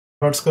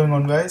What's going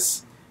on,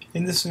 guys?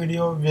 In this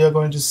video we are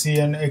going to see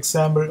an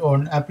example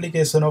on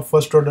application of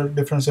first order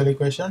differential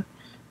equation.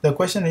 The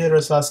question here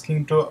is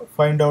asking to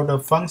find out a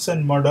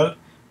function model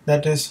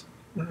that is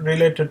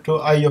related to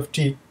I of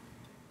t.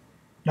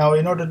 Now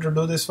in order to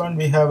do this one,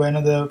 we have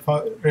another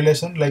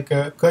relation like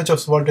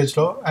Kirchoff's voltage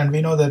law, and we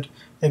know that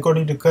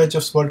according to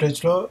Kirchoff's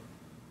voltage law,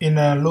 in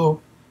a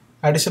loop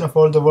addition of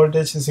all the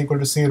voltage is equal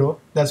to 0.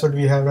 That's what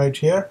we have right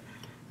here.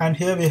 And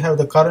here we have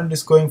the current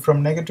is going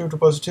from negative to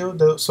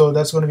positive, so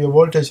that's going to be a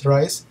voltage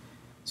rise.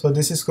 So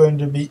this is going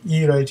to be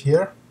E right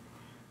here.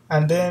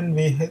 And then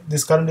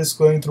this current is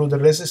going through the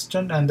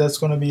resistor, and that's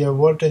going to be a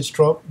voltage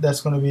drop. That's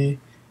going to be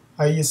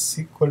V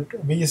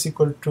is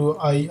equal to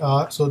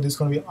IR. So this is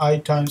going to be I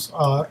times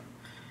R.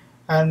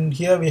 And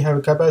here we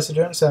have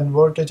capacitance, and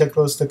voltage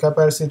across the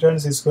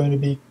capacitance is going to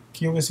be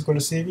Q is equal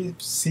to CV.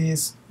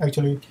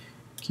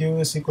 Q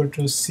is equal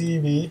to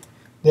CV.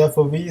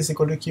 Therefore, V is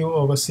equal to Q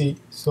over C.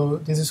 So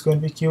this is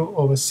going to be Q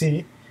over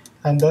C,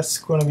 and that's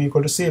going to be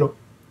equal to 0.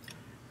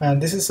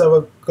 And this is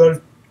our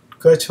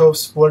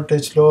Kirchoff's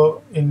voltage law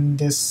in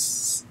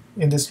this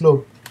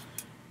loop.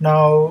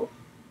 Now,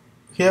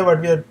 here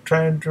what we are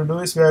trying to do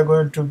is we are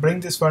going to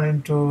bring this one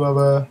into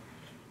our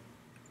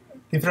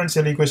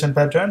differential equation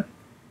pattern.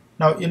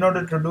 Now, in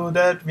order to do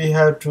that, we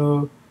have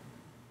to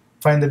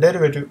find the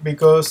derivative,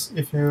 because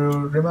if you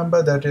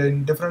remember that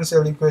in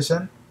differential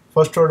equation,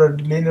 first order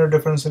linear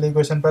differential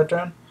equation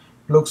pattern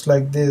looks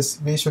like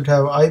this. We should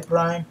have I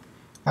prime,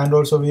 and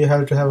also we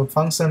have to have a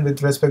function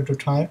with respect to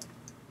time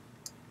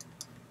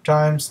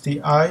times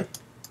the I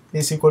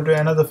is equal to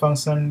another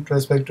function with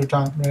respect to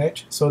time,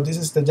 right? So this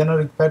is the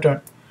generic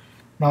pattern.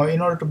 Now in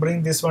order to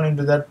bring this one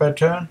into that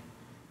pattern,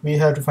 we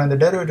have to find the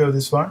derivative of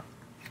this one.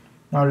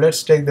 Now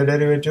let's take the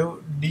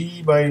derivative.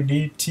 D by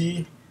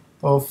dt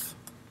of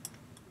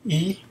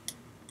E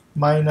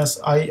minus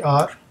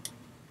IR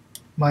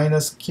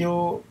minus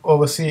Q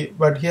over C.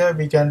 But here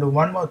we can do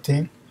one more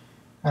thing,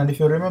 and if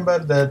you remember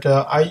that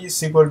I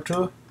is equal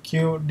to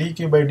Q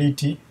dq by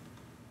dt,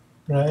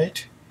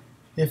 right?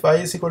 If I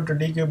is equal to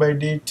dq by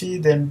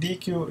dt, then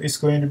dq is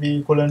going to be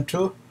equivalent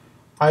to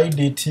I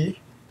dt.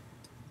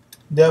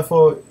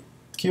 Therefore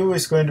Q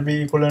is going to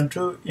be equivalent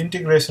to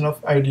integration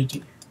of I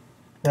dt,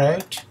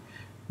 right?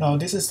 Now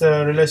this is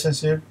the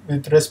relationship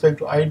with respect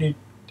to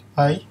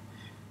I.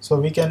 So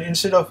we can,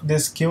 instead of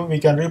this Q, we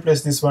can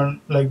replace this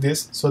one like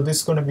this. So this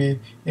is going to be,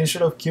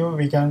 instead of Q,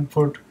 we can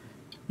put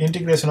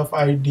integration of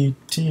I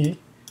dt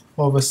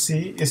over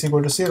C is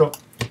equal to 0.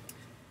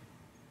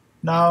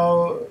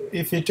 Now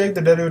if we take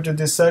the derivative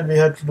this side, we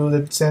have to do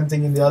the same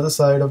thing in the other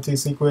side of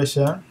this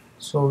equation.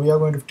 So we are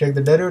going to take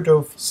the derivative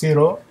of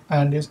 0,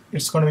 and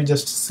it's going to be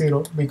just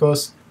 0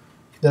 because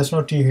there's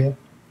no t here.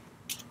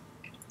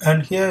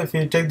 And here if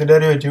we take the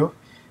derivative,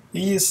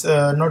 E is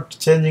not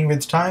changing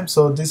with time,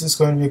 so this is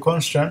going to be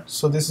constant,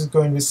 so this is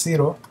going to be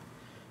 0.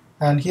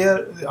 And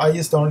here I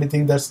is the only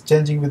thing that's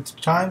changing with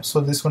time,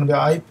 so this is going to be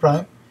I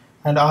prime,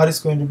 and R is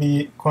going to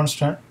be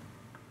constant,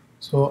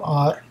 so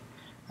R.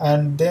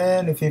 And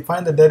then if we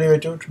find the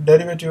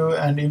derivative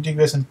and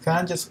integration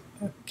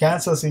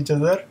cancels each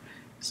other,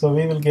 so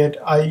we will get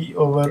I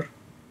over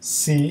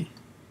C,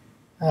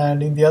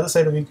 and in the other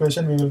side of the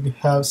equation we will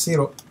have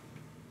 0.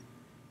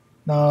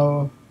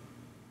 Now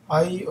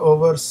I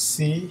over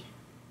C.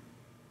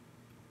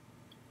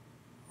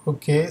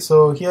 Okay,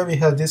 so here we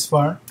have this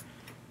one.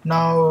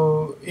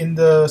 Now in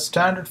the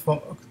standard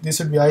form, this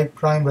would be I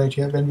prime right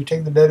here. When we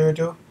take the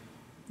derivative,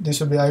 this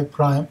would be I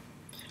prime.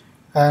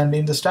 And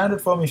in the standard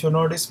form, if you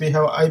notice, we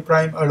have I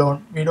prime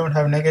alone. We don't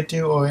have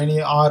negative or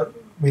any R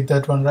with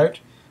that one, right?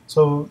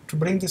 So to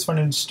bring this one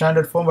in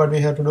standard form, what we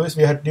have to do is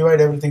we have to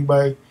divide everything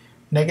by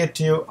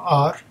negative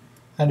R.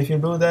 And if you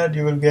do that,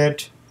 you will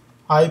get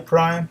I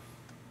prime.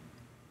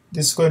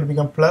 This is going to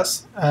become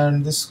plus,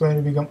 and this is going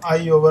to become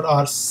I over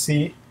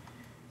RC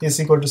is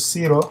equal to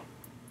 0.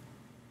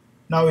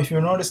 Now if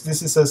you notice,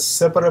 this is a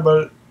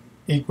separable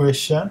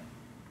equation,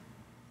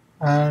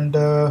 and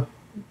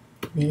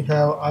we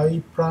have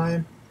I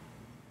prime.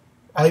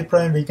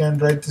 We can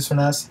write this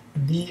one as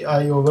di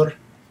over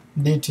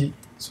dt,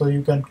 so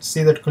you can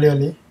see that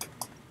clearly,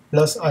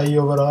 plus I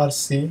over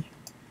RC.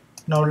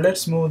 Now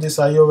let's move this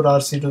I over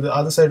RC to the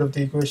other side of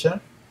the equation.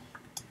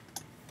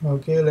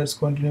 Okay, let's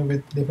continue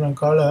with different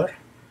color.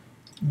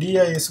 Di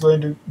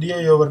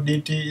over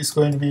dt is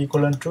going to be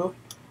equivalent to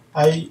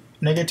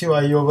negative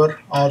I over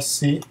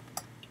RC.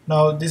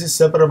 Now this is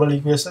separable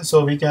equation,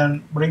 so we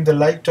can bring the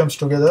like terms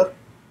together.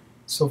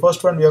 So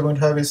first one we are going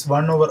to have is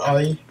 1 over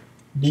I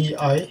di,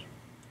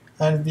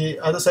 and the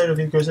other side of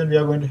the equation we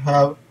are going to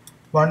have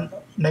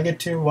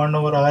negative 1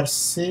 over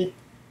RC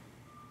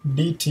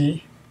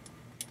dt.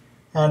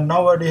 And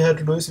now what we have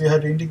to do is we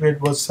have to integrate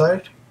both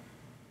sides.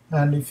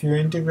 And if you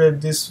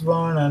integrate this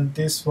one and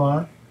this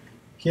one,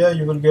 here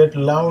you will get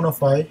ln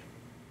of I,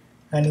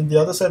 and in the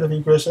other side of the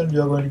equation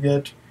you are going to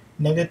get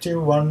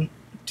negative 1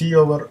 t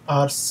over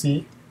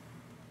RC.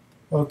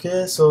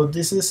 Okay, so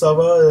this is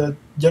our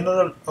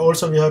general,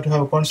 also we have to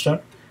have a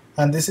constant,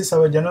 and this is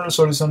our general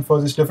solution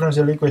for this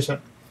differential equation.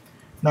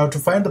 Now to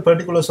find the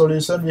particular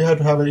solution, we have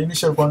to have an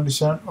initial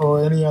condition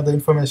or any other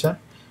information.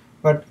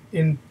 But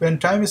when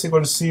time is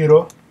equal to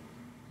 0,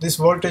 this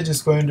voltage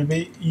is going to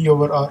be E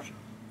over R,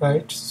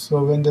 right?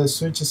 So when the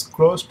switch is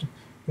closed,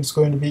 it's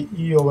going to be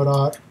E over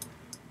R.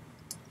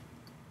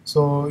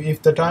 So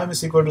if the time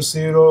is equal to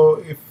 0,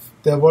 if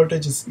the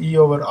voltage is E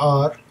over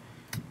R,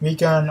 we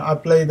can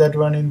apply that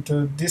one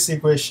into this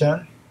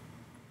equation.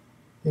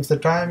 If the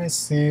time is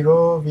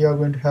 0, we are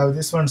going to have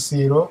this one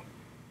 0,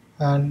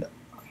 and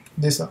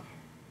this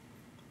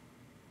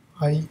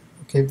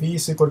V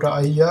is equal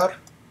to IR,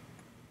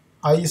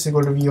 I is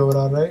equal to V over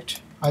R,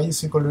 right? I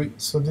is equal to,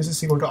 so this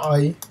is equal to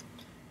I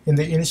in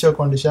the initial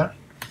condition.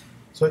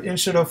 So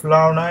instead of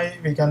ln I,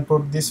 we can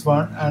put this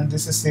one, and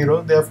this is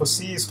 0. Therefore,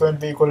 C is going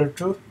to be equal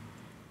to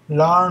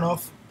ln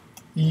of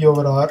E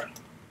over R.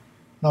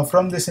 Now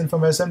from this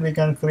information, we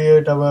can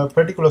create our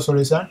particular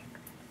solution.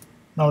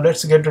 Now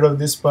let's get rid of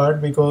this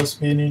part because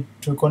we need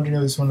to continue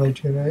this one right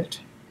here, right?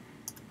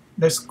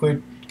 Let's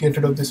get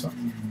rid of this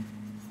one.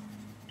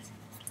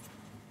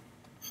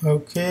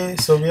 Okay,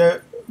 so we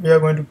are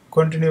going to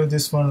continue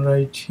this one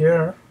right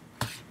here.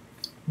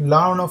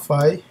 Ln of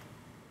I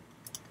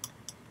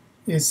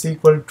is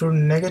equal to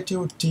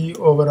negative T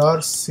over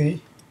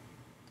RC,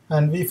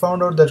 and we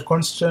found out that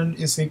constant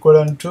is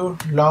equivalent to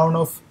ln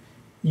of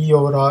E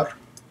over R.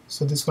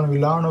 So this is going to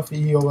be ln of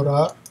E over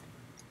R.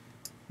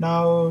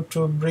 Now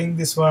to bring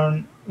this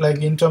one like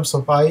in terms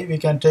of I, we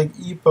can take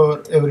E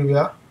power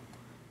everywhere.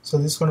 So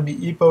this is going to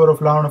be E power of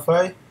ln of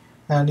I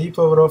and E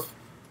power of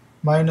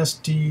minus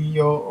T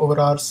over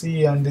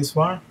RC and this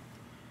one.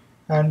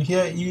 And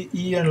here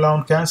E and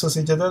ln cancels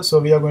each other, so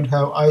we are going to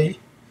have I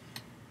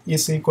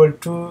is equal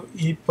to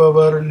E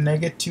power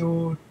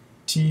negative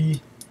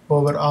T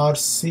over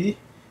RC,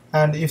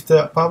 and if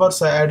the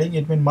powers are adding,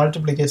 it means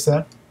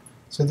multiplication.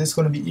 So this is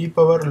going to be E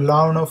power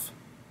ln of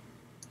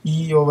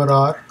E over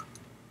R.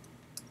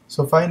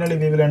 So finally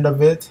we will end up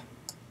with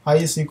I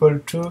is equal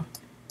to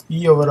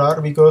E over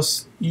R,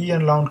 because E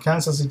and ln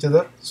cancels each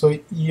other, so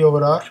E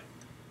over R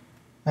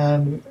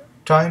and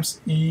times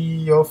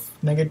E of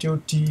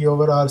negative T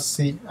over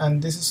RC,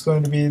 and this is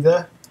going to be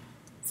the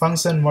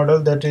function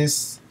model that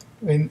is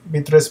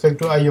with respect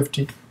to I of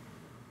t.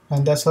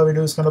 And that's how we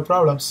do this kind of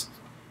problems.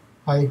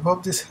 I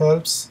hope this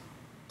helps.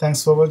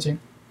 Thanks for watching.